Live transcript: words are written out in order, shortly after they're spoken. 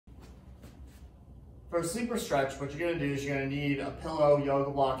For a sleeper stretch, what you're gonna do is you're gonna need a pillow, yoga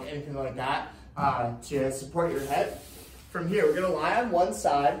block, anything like that to support your head. From here, we're gonna lie on one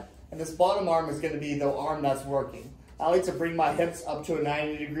side, and this bottom arm is gonna be the arm that's working. I like to bring my hips up to a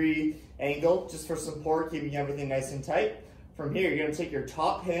 90-degree angle just for support, keeping everything nice and tight. From here, you're gonna take your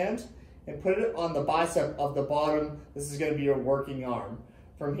top hand and put it on the bicep of the bottom. This is gonna be your working arm.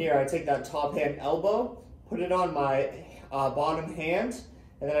 From here, I take that top hand elbow, put it on my bottom hand,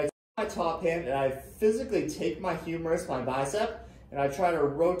 and then I take my top hand and I physically take my humerus, my bicep, and I try to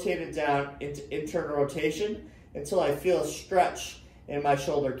rotate it down into internal rotation until I feel a stretch in my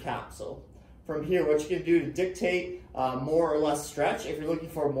shoulder capsule. From here, what you can do to dictate more or less stretch, if you're looking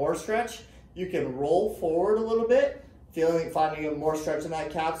for more stretch, you can roll forward a little bit, finding more stretch in that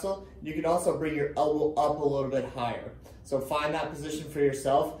capsule. You can also bring your elbow up a little bit higher. So find that position for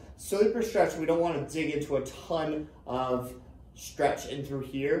yourself. Sleeper stretch, we don't want to dig into a ton of stretch in through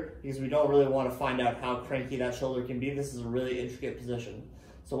here because we don't really want to find out how cranky that shoulder can be. This is a really intricate position.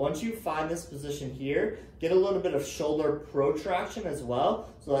 So once you find this position here, get a little bit of shoulder protraction as well.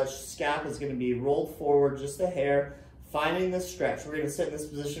 So that scap is going to be rolled forward just a hair, finding this stretch. We're going to sit in this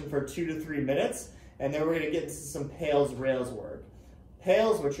position for 2 to 3 minutes, and then we're going to get into some PAILs rails work.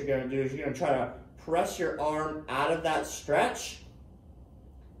 PAILs, what you're going to do is you're going to try to press your arm out of that stretch,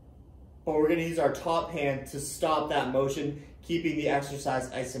 but we're going to use our top hand to stop that motion, keeping the exercise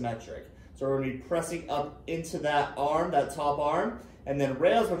isometric. So we're going to be pressing up into that arm, that top arm, and then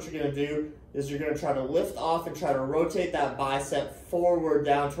rails, what you're going to do is you're going to try to lift off and try to rotate that bicep forward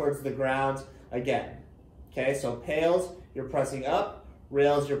down towards the ground again. Okay, so PAILs, you're pressing up,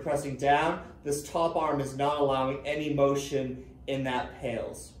 rails, you're pressing down. This top arm is not allowing any motion in that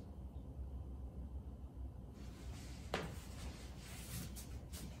PAILs.